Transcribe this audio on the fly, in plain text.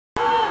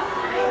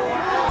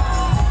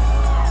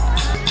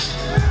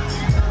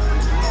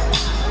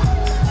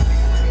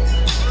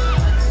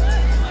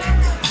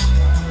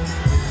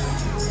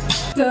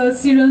the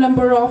serial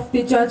number of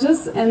the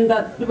judges, and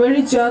that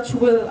very judge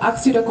will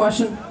ask you the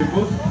question.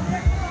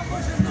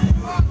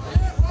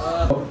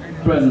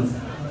 Presence.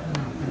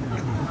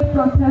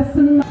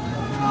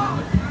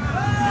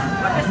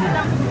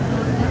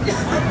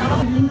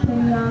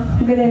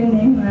 Good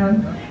evening, ma'am.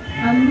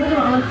 I'm going to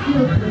ask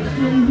you a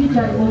question which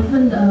I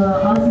often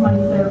ask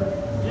myself.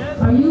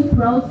 Are you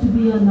proud to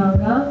be a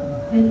Naga?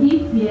 And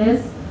if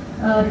yes,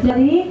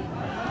 Daddy?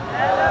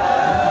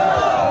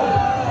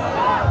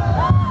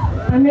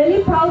 I'm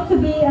really proud to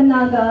be a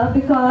Naga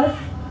because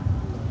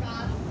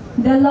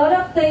there are a lot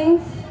of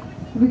things,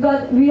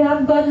 we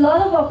have got a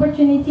lot of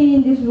opportunity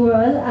in this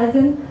world, as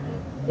in,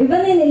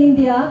 even in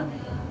India,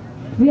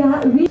 we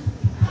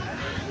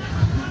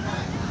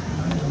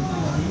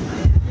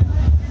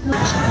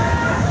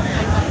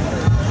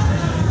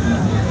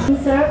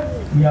Sir?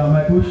 Yeah,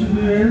 my question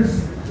to you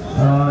is,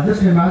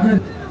 just imagine.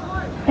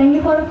 Thank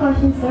you for the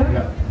question, sir.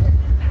 Yeah.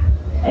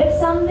 If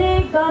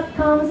someday God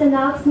comes and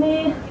asks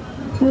me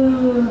to,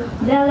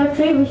 there are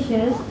 3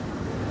 wishes.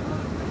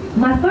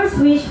 My first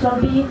wish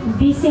will be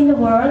peace in the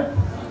world,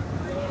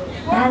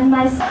 and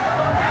my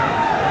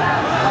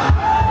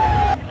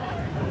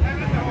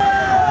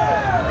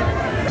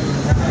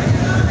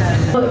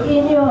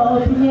In your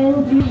opinion,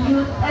 do you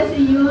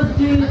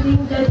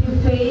think that you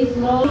face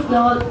more? If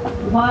not,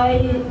 why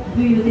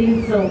do you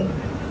think so?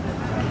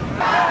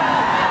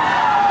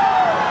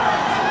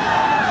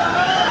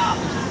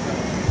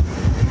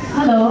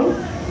 Hello?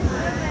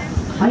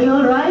 Are you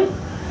alright?